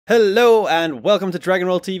Hello and welcome to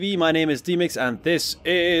Dragonroll TV. My name is Deamix and this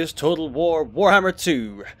is Total War Warhammer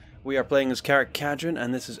 2. We are playing as Karak Kadrin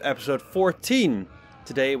and this is episode 14.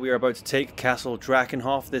 Today we are about to take Castle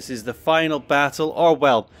Drakenhof. This is the final battle, or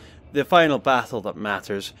well, the final battle that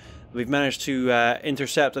matters. We've managed to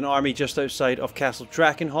intercept an army just outside of Castle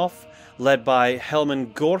Drakenhof, led by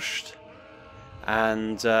Helman Gorst.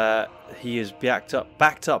 And he is backed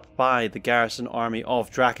up by the garrison army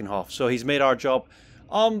of Drakenhof. So he's made our job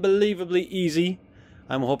unbelievably easy.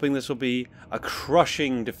 I'm hoping this will be a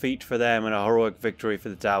crushing defeat for them and a heroic victory for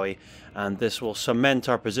the Dawi, and this will cement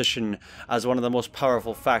our position as one of the most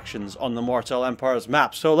powerful factions on the Mortal Empire's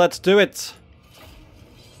map. So let's do it!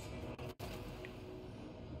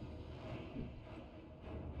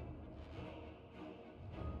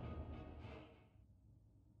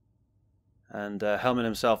 And Helman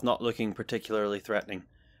himself not looking particularly threatening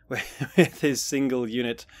with his single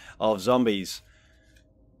unit of zombies.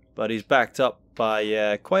 But he's backed up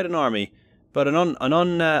by quite an army, but an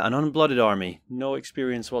unblooded army, no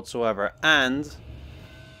experience whatsoever. And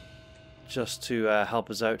just to help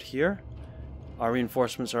us out here, our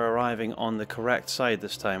reinforcements are arriving on the correct side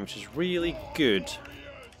this time, which is really good,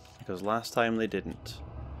 because last time they didn't.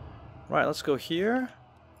 Right, let's go here.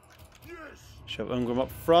 Shove Ungrim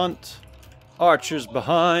up front, archers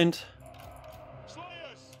behind.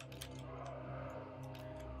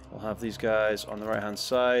 We'll have these guys on the right hand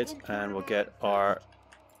side and we'll get our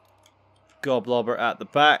Goblobber at the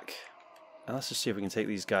back. And let's just see if we can take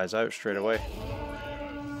these guys out straight away.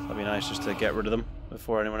 That'd be nice just to get rid of them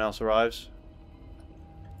before anyone else arrives.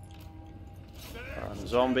 And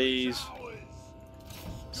zombies.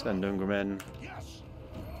 Send Ungrim in.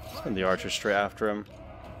 Send the archers straight after him.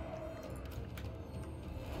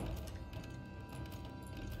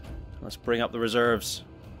 Let's bring up the reserves.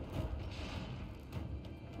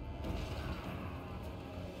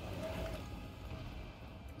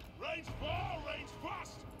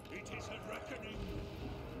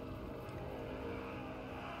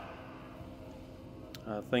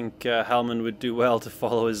 I think Helman would do well to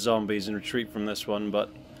follow his zombies and retreat from this one, but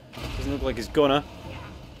doesn't look like he's gonna.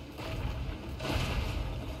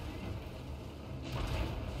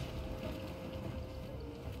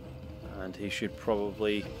 And he should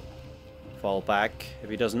probably fall back. If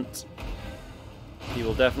he doesn't, he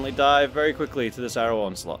will definitely die very quickly to this arrow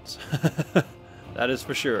onslaught. That is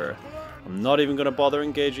for sure. I'm not even going to bother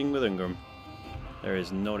engaging with Ungrim. There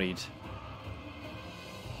is no need.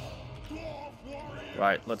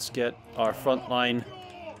 Right, let's get our front line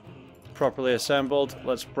properly assembled.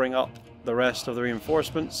 Let's bring up the rest of the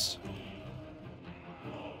reinforcements.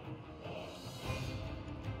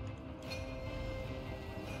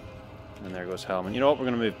 And there goes Helman. You know what, we're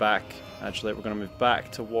going to move back. Actually, we're going to move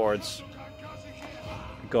back towards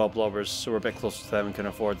Goblobbers, so we're a bit closer to them and can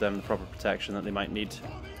afford them the proper protection that they might need.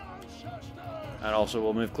 And also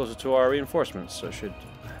we'll move closer to our reinforcements, so it should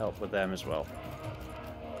help with them as well.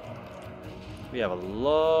 We have a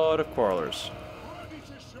lot of quarrelers.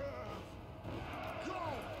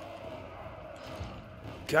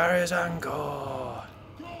 Garizango!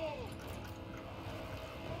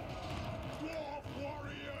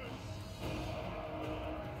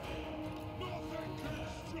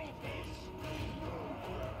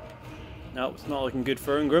 No, it's not looking good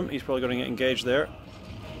for Ungrim. He's probably going to get engaged there.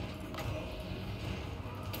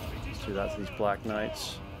 Let's do that to these Black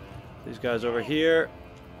Knights. These guys over here.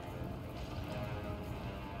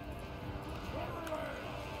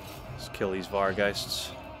 Let's kill these Vargeists.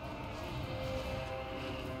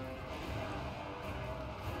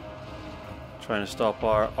 Trying to stop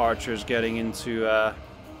our archers getting into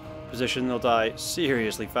position. They'll die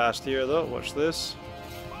seriously fast here though. Watch this.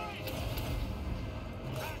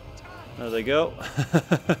 There they go.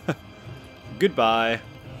 Goodbye.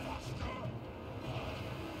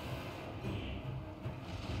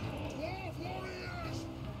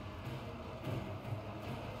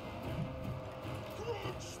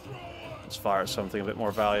 Let's fire at something a bit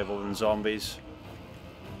more valuable than zombies.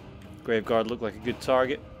 Graveguard looked like a good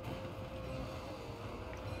target.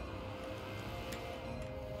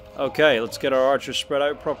 Okay, let's get our archers spread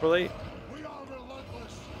out properly.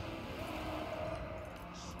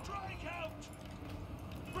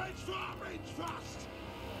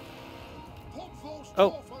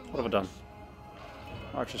 Oh, what have I done?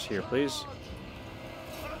 Archers here, please.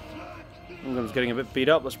 Ungrim's getting a bit beat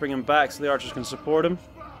up. Let's bring him back so the archers can support him.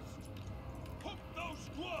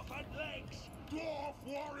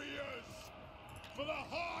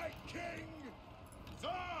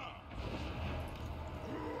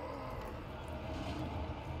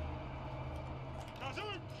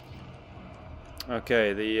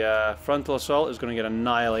 Okay, the frontal assault is going to get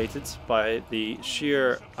annihilated by the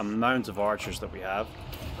sheer amount of archers that we have.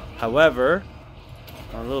 However,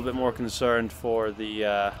 I'm a little bit more concerned for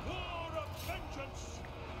the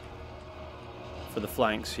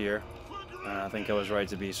flanks here. I think I was right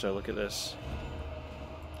to be so. Look at this.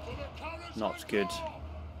 Not good.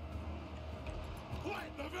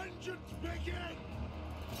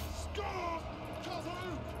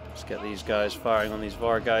 Let's get these guys firing on these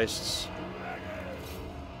Vargeists.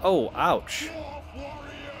 Oh, ouch.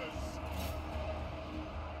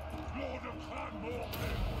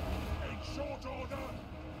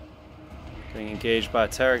 Getting engaged by a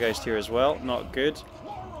Terrorgeist here as well. Not good.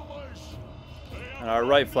 And our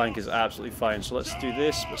right flank is absolutely fine. So let's do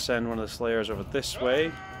this. We'll send one of the Slayers over this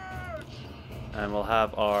way. And we'll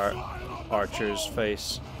have our archers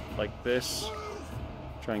face like this.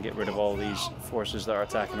 Try and get rid of all these forces that are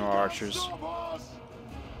attacking our archers.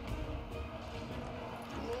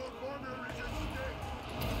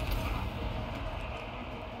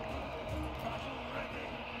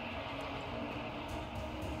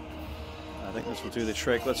 I think this will do the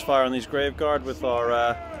trick. Let's fire on these Graveguard with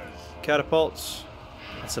our catapults.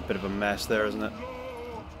 That's a bit of a mess there, isn't it?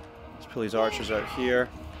 Let's pull these archers out here.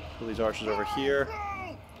 Pull these archers over here.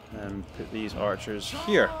 And put these archers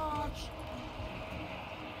here.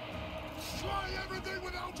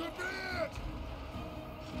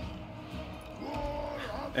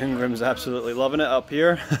 Ungrim's absolutely loving it up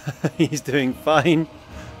here. He's doing fine.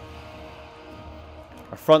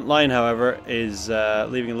 Our front line, however, is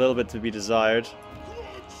leaving a little bit to be desired.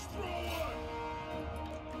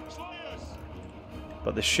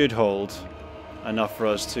 But this should hold enough for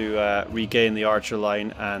us to regain the archer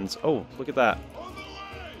line and... Oh, look at that.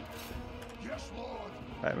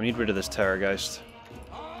 Right, we need rid of this Terrorgeist.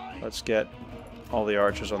 Let's get all the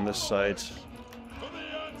archers on this side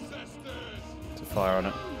to fire on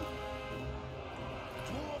it.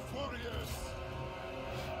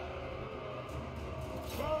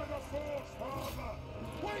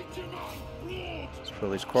 Let's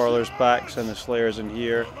pull these Quarrelers back, send the Slayers in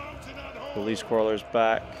here. Pull these Quarrelers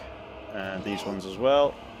back, and these ones as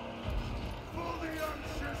well.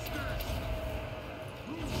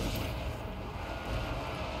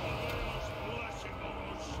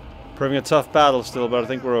 Proving a tough battle still, but I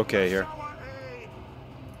think we're okay here.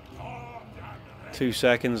 2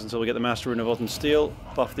 seconds until we get the Master Rune of Molten Steel.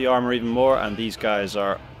 Buff the armor even more, and these guys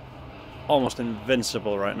are almost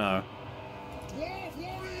invincible right now.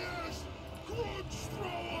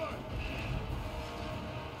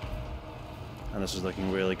 And this is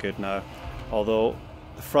looking really good now. Although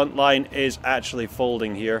the front line is actually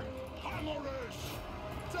folding here.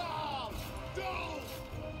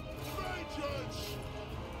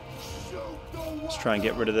 Let's try and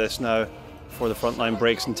get rid of this now before the front line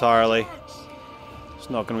breaks entirely. It's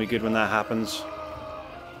not going to be good when that happens.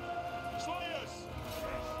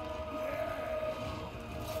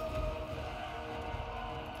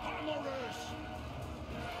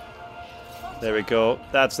 There we go.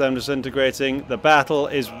 That's them disintegrating. The battle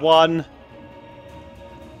is won.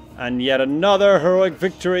 And yet another heroic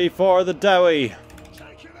victory for the Dowie.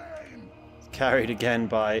 Carried again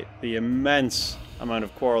by the immense amount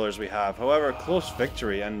of Quarrelers we have. However, close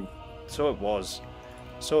victory, and so it was.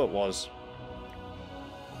 So it was.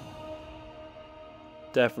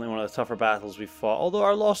 Definitely one of the tougher battles we fought. Although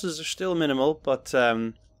our losses are still minimal, but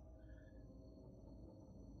our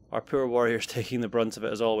poor warriors taking the brunt of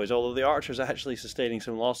it as always. Although the archers are actually sustaining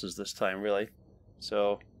some losses this time, really.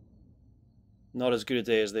 So, not as good a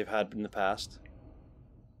day as they've had in the past.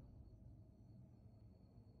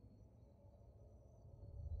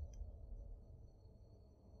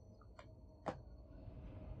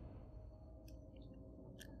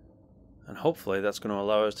 And hopefully that's going to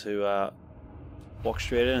allow us to walk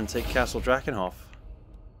straight in and take Castle Drakenhof.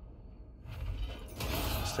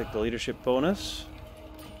 Let's take the leadership bonus.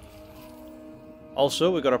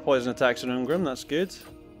 Also, we got our poison attacks on Ungrim, that's good.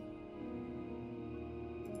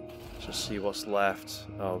 Let's just see what's left.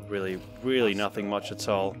 Oh, really nothing much at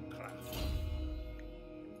all.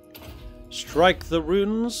 Strike the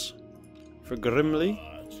runes for Grimly.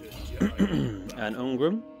 And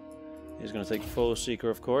Ungrim is going to take Foe Seeker,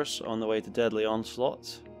 of course, on the way to Deadly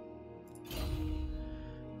Onslaught.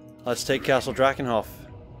 Let's take Castle Drakenhof.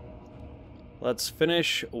 Let's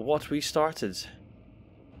finish what we started.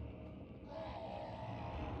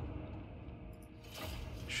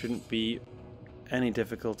 Shouldn't be any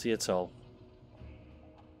difficulty at all.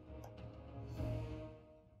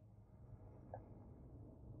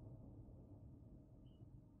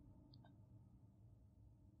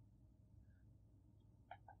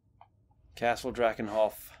 Castle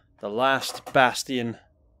Drakenhof The last bastion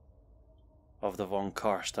of the von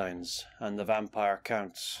Karsteins and the vampire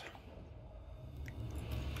counts.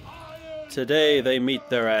 Today they meet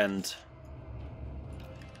their end.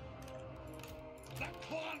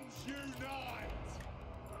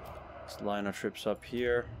 Let's line our trips up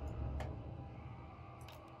here.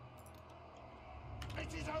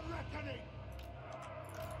 It is a reckoning.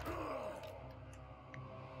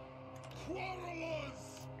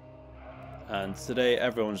 Quarrelers. And today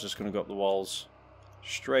everyone's just going to go up the walls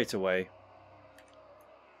straight away.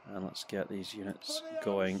 And let's get these units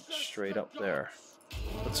going straight up there.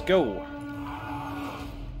 Let's go!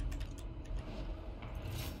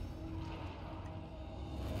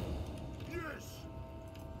 Yes.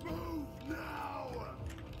 Move now.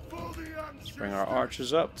 For the Let's bring our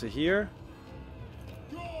archers up to here.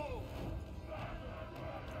 Go.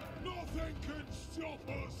 Nothing can stop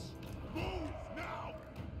us. Move now.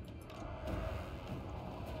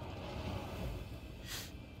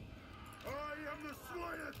 I am the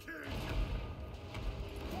Slayer King.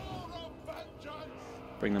 For of vengeance.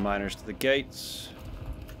 Bring the miners to the gates.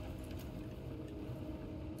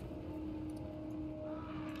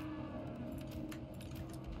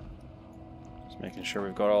 Just making sure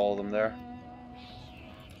we've got all of them there.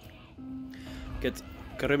 Get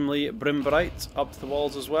Grimly Brimbright up to the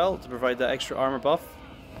walls as well to provide that extra armor buff.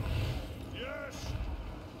 Yes.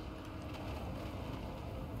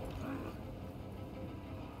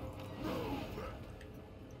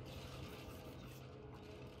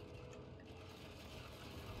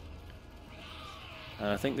 And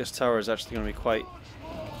I think this tower is actually going to be quite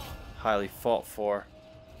highly fought for,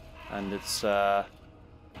 and it's I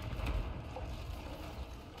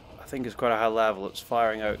think it's quite a high level. It's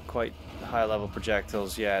firing out quite high level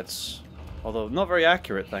projectiles. Yeah, it's, although not very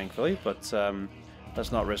accurate thankfully, but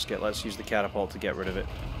let's not risk it. Let's use the catapult to get rid of it,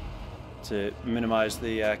 to minimize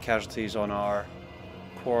the casualties on our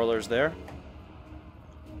quarrelers there.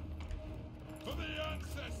 For the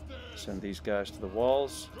ancestors. Send these guys to the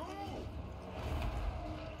walls. Go.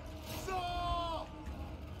 Saw.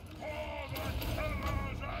 For the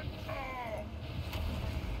killers and all.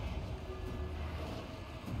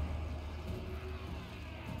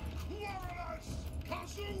 Quarrelers.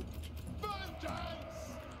 Consumed.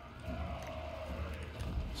 Vengeance.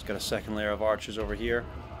 Just got a second layer of archers over here.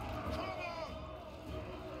 Come on.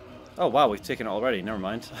 Oh wow, we've taken it already, never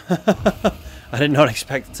mind. I did not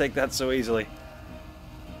expect to take that so easily.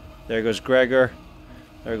 There goes Gregor.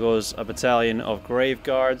 There goes a battalion of Grave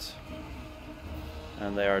Guards.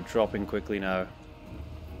 And they are dropping quickly now.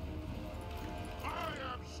 I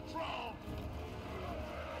am strong.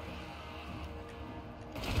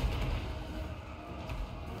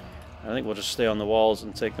 I think we'll just stay on the walls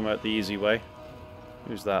and take them out the easy way.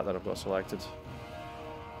 Who's that I've got selected?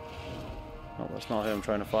 Oh, that's not who I'm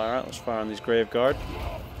trying to fire at. Let's fire on these Grave Guard.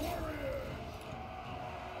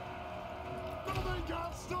 Nothing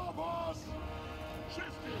can stop us.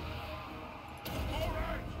 Shifting. All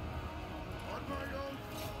right. On my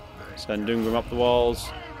own. Send Ungrim up the walls.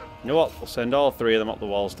 You know what? We'll send all three of them up the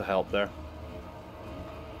walls to help there.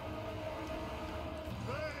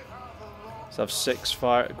 Let's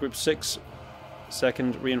have group 6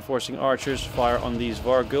 second reinforcing archers fire on these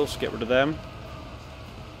Varguls, get rid of them.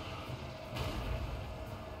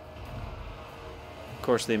 Of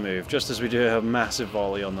course they move, just as we do a massive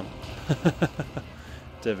volley on them.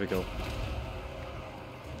 Difficult.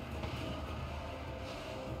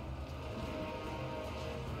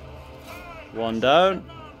 One down.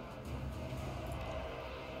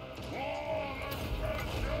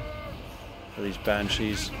 For these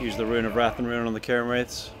banshees, use the Rune of Wrath and Rune on the Cairn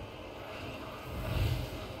Wraiths.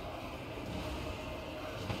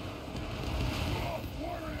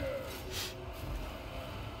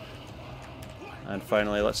 And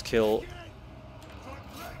finally, let's kill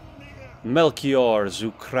Melchior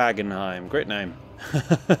zu Kragenheim. Great name.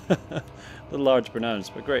 A little hard to pronounce,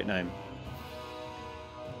 but great name.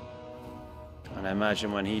 And I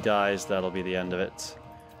imagine when he dies, that'll be the end of it.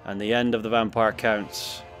 And the end of the vampire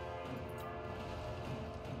counts.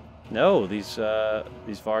 No, these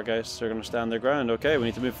Vargeists are going to stand their ground. Okay, we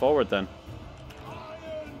need to move forward then.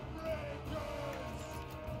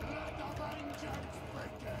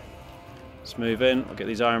 Let's move in. I'll get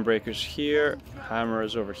these Iron Breakers here,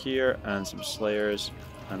 Hammers over here, and some Slayers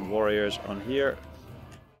and Warriors on here.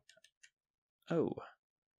 Oh.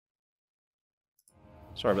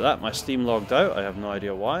 Sorry about that, my Steam logged out. I have no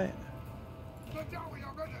idea why.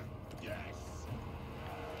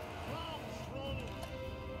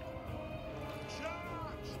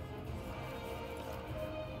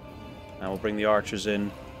 And we'll bring the archers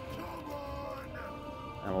in.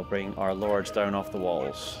 And we'll bring our lords down off the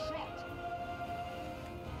walls.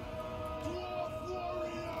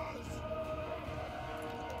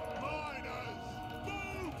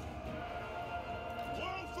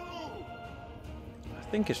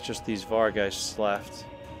 think it's just these Vargheists left.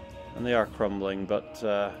 And they are crumbling, but...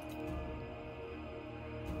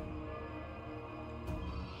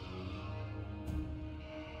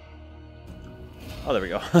 Oh, there we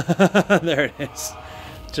go. There it is.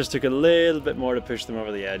 Just took a little bit more to push them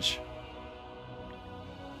over the edge.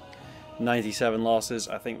 97 losses.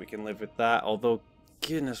 I think we can live with that. Although,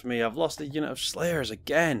 goodness me, I've lost a unit of Slayers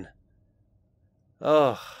again.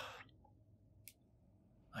 Oh.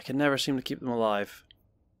 I can never seem to keep them alive.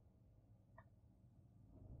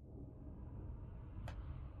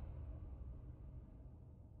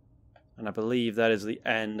 And I believe that is the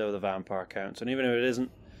end of the vampire counts. And even if it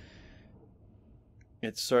isn't,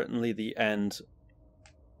 it's certainly the end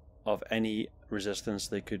of any resistance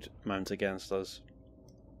they could mount against us.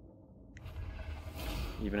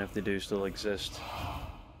 Even if they do still exist.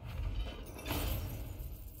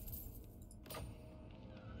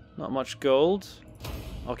 Not much gold.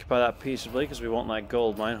 Occupy that peaceably because we want that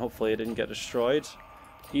gold mine. Hopefully it didn't get destroyed.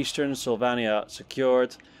 Eastern Sylvania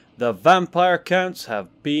secured. The vampire counts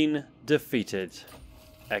have been defeated.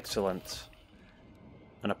 Excellent.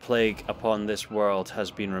 And a plague upon this world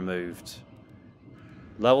has been removed.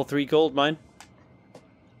 Level 3 gold mine.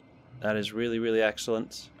 That is really, really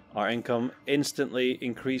excellent. Our income instantly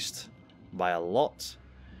increased by a lot.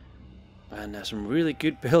 And there's some really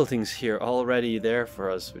good buildings here already there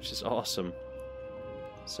for us, which is awesome.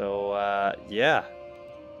 So, yeah.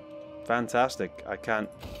 Fantastic. I can't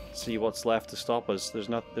see what's left to stop us. There's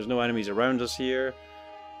no enemies around us here.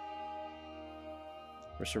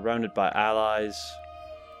 We're surrounded by allies.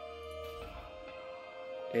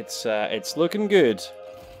 It's looking good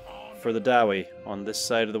for the Dowie on this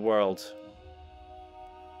side of the world.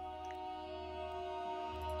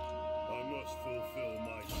 I must fulfill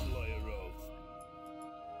my Slayer oath.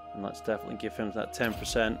 And let's definitely give him that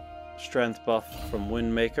 10% strength buff from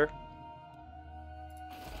Windmaker.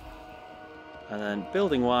 And then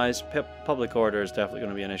building-wise, public order is definitely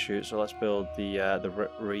going to be an issue. So let's build the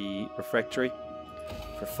refectory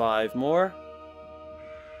for 5 more.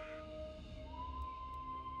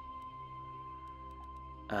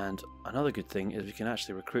 And another good thing is we can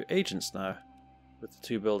actually recruit agents now with the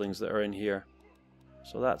 2 buildings that are in here.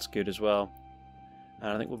 So that's good as well.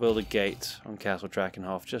 And I think we'll build a gate on Castle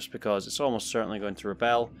Drakenhof just because it's almost certainly going to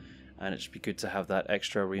rebel, and it should be good to have that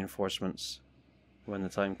extra reinforcements when the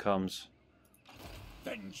time comes.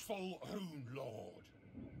 Vengeful Rune Lord.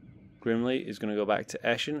 Grimly is going to go back to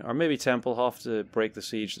Eschen, or maybe Templehof to break the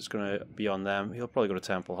siege that's going to be on them. He'll probably go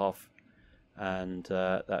to Templehof. And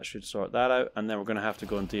that should sort that out. And then we're going to have to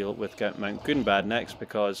go and deal with Mount Gunbad next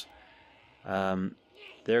because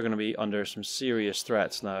they're going to be under some serious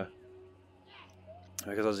threats now.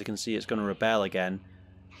 Because as you can see, it's going to rebel again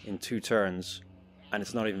in 2 turns. And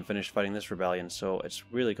it's not even finished fighting this rebellion. So it's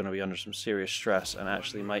really going to be under some serious stress and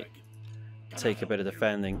actually might take a bit of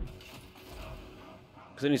defending.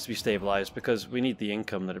 Because it needs to be stabilized because we need the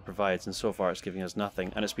income that it provides. And so far it's giving us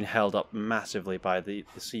nothing. And it's been held up massively by the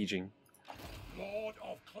sieging. Lord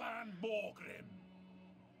of Clan Morgrim.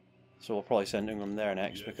 So we'll probably send Ungrim there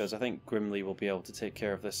next because I think Grimly will be able to take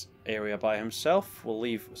care of this area by himself. We'll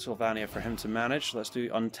leave Sylvania for him to manage. Let's do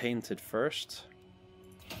Untainted first.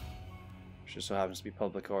 Which just so happens to be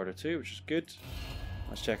public order too, which is good.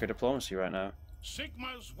 Let's check our diplomacy right now.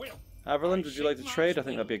 Sigma's will. Averland, would you like to trade? I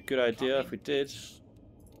think that'd be a good idea if we did.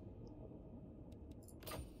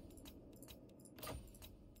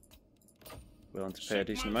 Willing to pay a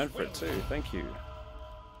decent amount for it too, thank you.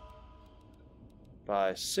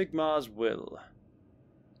 By Sigma's will.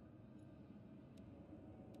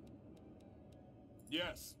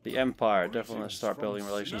 Yes. The Empire, definitely let's start building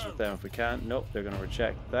relations with them if we can. Nope, they're going to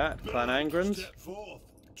reject that. Clan Angrund. Step forth,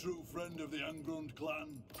 true friend of the Angrund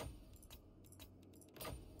clan.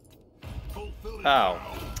 Ow.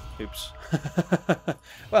 Oops.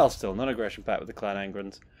 Well, still, non-aggression pact with the Clan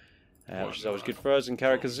Angrund. Which is always good for us. And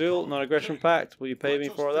Karak Kadrin, non-aggression pact. Will you pay me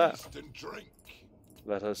for that?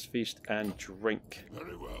 Let us feast and drink.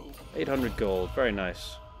 Very well. 800 gold, very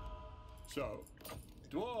nice. So,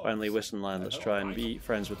 Finally, Wissenland, let's try and be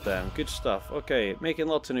friends with them. Good stuff. Okay, making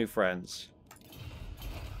lots of new friends.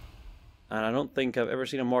 And I don't think I've ever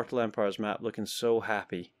seen a Mortal Empire's map looking so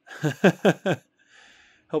happy.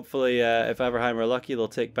 Hopefully, if Aberheim are lucky, they'll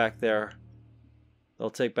take back their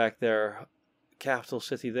capital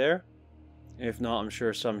city there. If not, I'm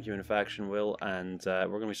sure some human faction will, and we're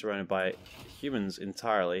going to be surrounded by humans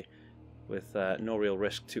entirely, with no real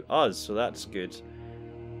risk to us, so that's good.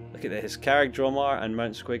 Look at this, Carrick Dromar and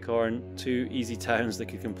Mount Squighorn, 2 easy towns that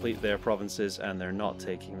could complete their provinces, and they're not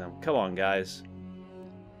taking them. Come on, guys.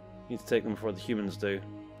 Need to take them before the humans do.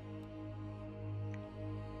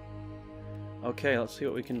 Okay, let's see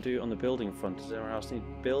what we can do on the building front. Does anyone else need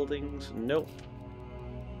buildings? Nope.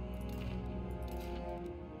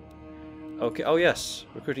 Okay, oh yes,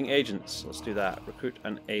 recruiting agents. Let's do that. Recruit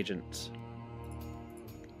an agent.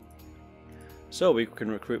 So we can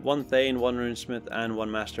recruit one Thane, one Runesmith, and one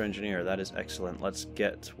Master Engineer. That is excellent. Let's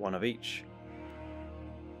get one of each.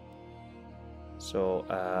 So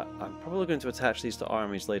I'm probably going to attach these to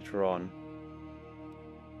armies later on.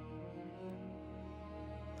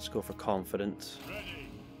 Let's go for confident.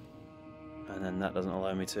 And then that doesn't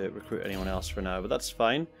allow me to recruit anyone else for now, but that's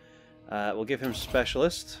fine. We'll give him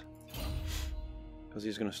specialist, because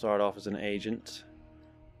he's going to start off as an agent.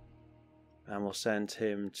 And we'll send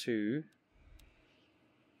him to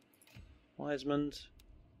Wisemond.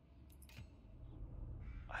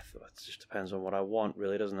 It just depends on what I want,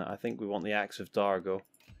 really, doesn't it? I think we want the Axe of Dargo,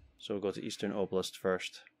 so we'll go to Eastern Oblast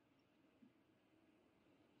first,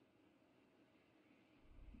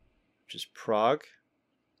 which is Prague.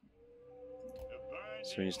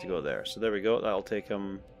 So he needs to go there. So there we go. That'll take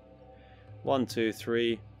him 1, 2,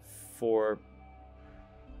 3, 4.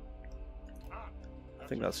 I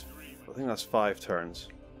think that's 5 turns.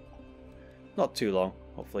 Not too long.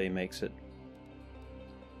 Hopefully he makes it.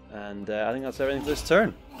 And I think that's everything for this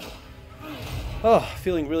turn. Oh,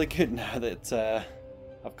 feeling really good now that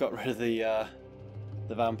I've got rid of the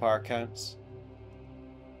vampire counts.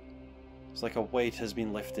 It's like a weight has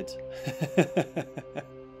been lifted.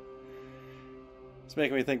 It's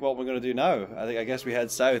making me think what we're going to do now. I guess we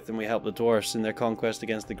head south and we help the dwarves in their conquest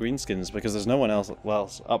against the greenskins, because there's no one else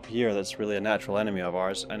up here that's really a natural enemy of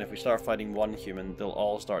ours. And if we start fighting one human, they'll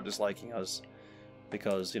all start disliking us,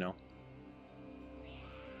 because, you know,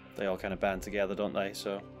 they all kind of band together, don't they?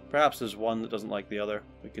 So perhaps there's one that doesn't like the other,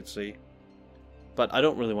 we could see. But I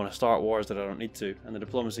don't really want to start wars that I don't need to, and the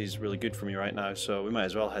diplomacy is really good for me right now, so we might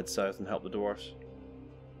as well head south and help the dwarves.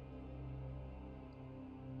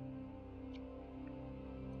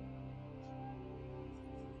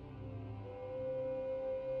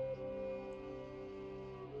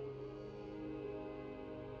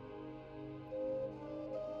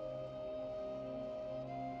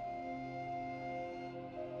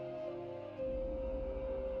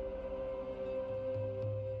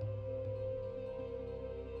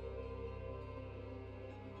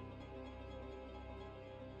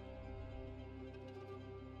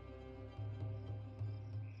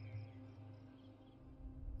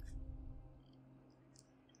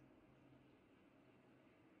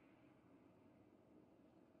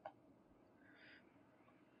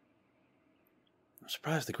 I'm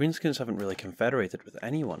surprised the greenskins haven't really confederated with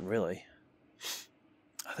anyone, really.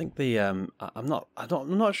 I think the I'm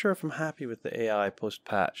not sure if I'm happy with the AI post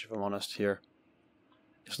patch, if I'm honest here.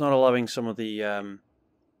 It's not allowing some of the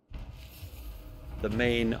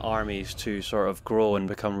main armies to sort of grow and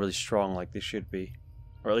become really strong like they should be,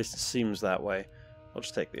 or at least it seems that way. I'll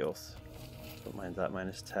just take the oath. Don't mind that,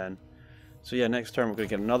 -10. So yeah, next turn we're going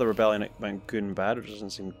to get another rebellion at Mount Gunbad, which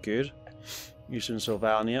doesn't seem good. Eastern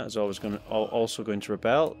Sylvania is also going to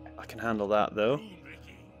rebel. I can handle that though.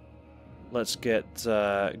 Let's get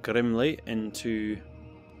Grimly into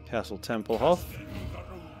Castle Drakenhof.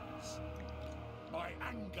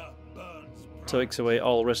 Takes away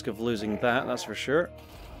all risk of losing that, that's for sure.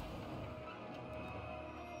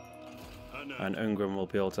 And Ungrim will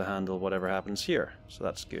be able to handle whatever happens here, so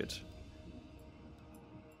that's good.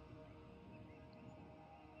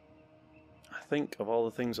 I think of all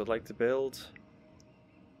the things I'd like to build,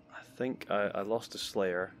 I think I lost a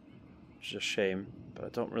Slayer, which is a shame, but I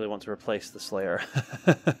don't really want to replace the Slayer.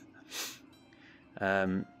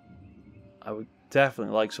 I would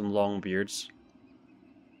definitely like some Longbeards.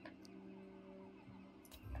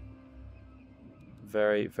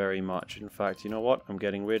 Very, very much. In fact, you know what? I'm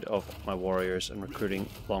getting rid of my warriors and recruiting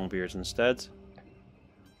Longbeards instead.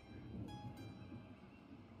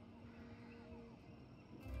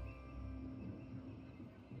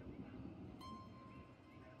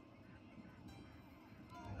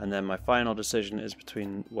 And then my final decision is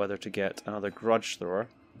between whether to get another Grudge Thrower,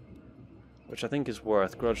 which I think is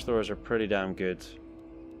worth. Grudge Throwers are pretty damn good.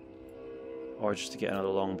 Or just to get another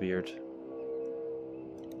Longbeard.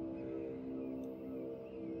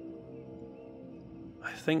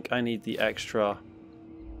 I think I need the extra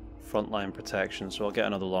frontline protection, so I'll get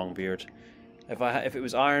another Longbeard. If it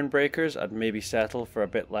was Iron Breakers, I'd maybe settle for a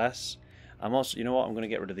bit less. I'm also, you know what, I'm going to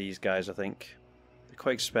get rid of these guys, I think. They're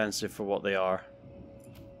quite expensive for what they are.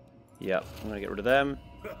 Yep, I'm going to get rid of them.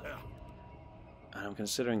 And I'm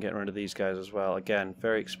considering getting rid of these guys as well. Again,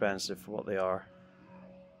 very expensive for what they are.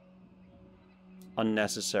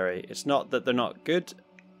 Unnecessary. It's not that they're not good,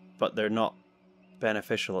 but they're not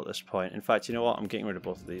beneficial at this point. In fact, you know what? I'm getting rid of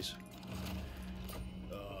both of these.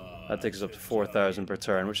 That takes us up to 4,000 per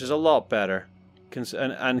turn, which is a lot better.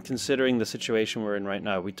 And considering the situation we're in right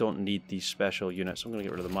now, we don't need these special units. I'm going to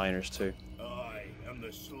get rid of the miners too. I am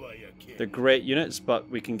the Slayer King. They're great units, but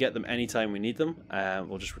we can get them anytime we need them.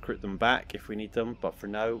 We'll just recruit them back if we need them, but for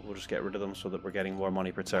now, we'll just get rid of them so that we're getting more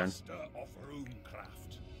money per turn. Master of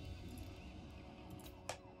Runecraft.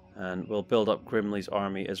 And we'll build up Grimly's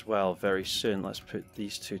army as well very soon. Let's put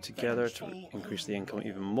these two together to increase the income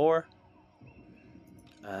even more.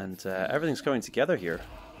 And everything's coming together here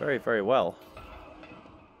very, very well.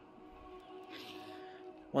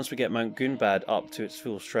 Once we get Mount Gunbad up to its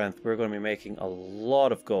full strength, we're going to be making a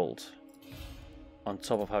lot of gold on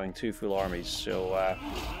top of having 2 full armies, so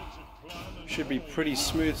should be pretty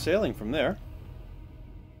smooth sailing from there.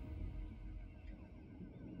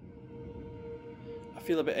 I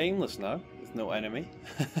feel a bit aimless now with no enemy.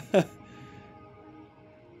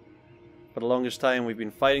 For the longest time we've been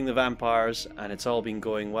fighting the vampires and it's all been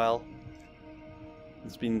going well.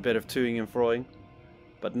 There's been a bit of toing and froing,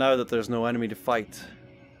 but now that there's no enemy to fight,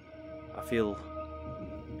 I feel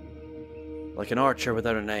like an archer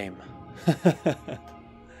without a name.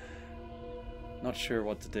 Not sure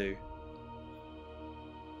what to do.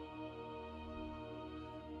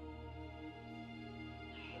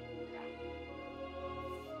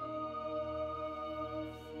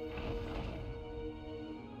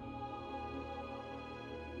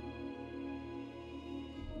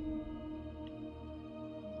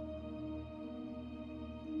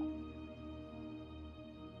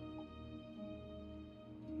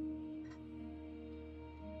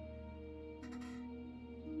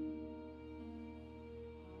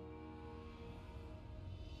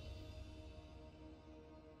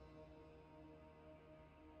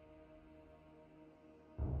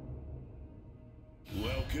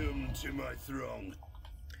 Welcome to my throng.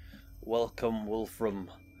 Welcome, Wolfram.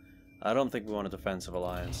 I don't think we want a defensive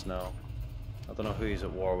alliance, no. I don't know who he's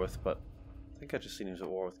at war with, but I think I just seen he was at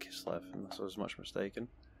war with Kislev, unless I was much mistaken.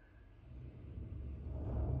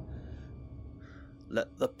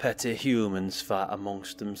 Let the petty humans fight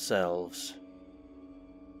amongst themselves.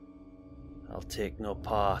 I'll take no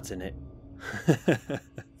part in it.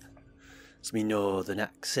 It's me northern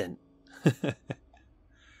accent.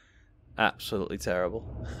 Absolutely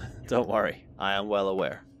terrible. Don't worry, I am well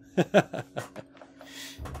aware.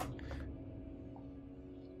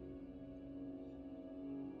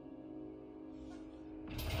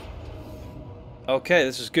 Okay,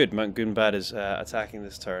 this is good. Mount Gunbad is attacking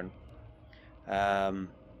this turn.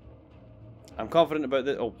 I'm confident about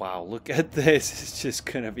this. Oh wow, look at this. It's just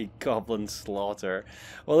going to be goblin slaughter.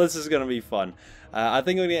 Well, this is going to be fun. I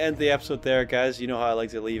think I'm going to end the episode there, guys. You know how I like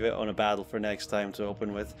to leave it on a battle for next time to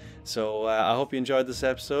open with. So I hope you enjoyed this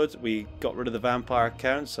episode. We got rid of the vampire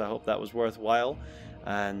count, so I hope that was worthwhile.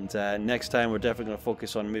 And next time we're definitely going to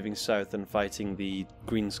focus on moving south and fighting the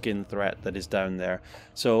green skin threat that is down there.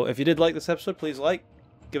 So if you did like this episode, please like,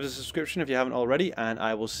 give us a subscription if you haven't already, and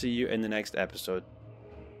I will see you in the next episode.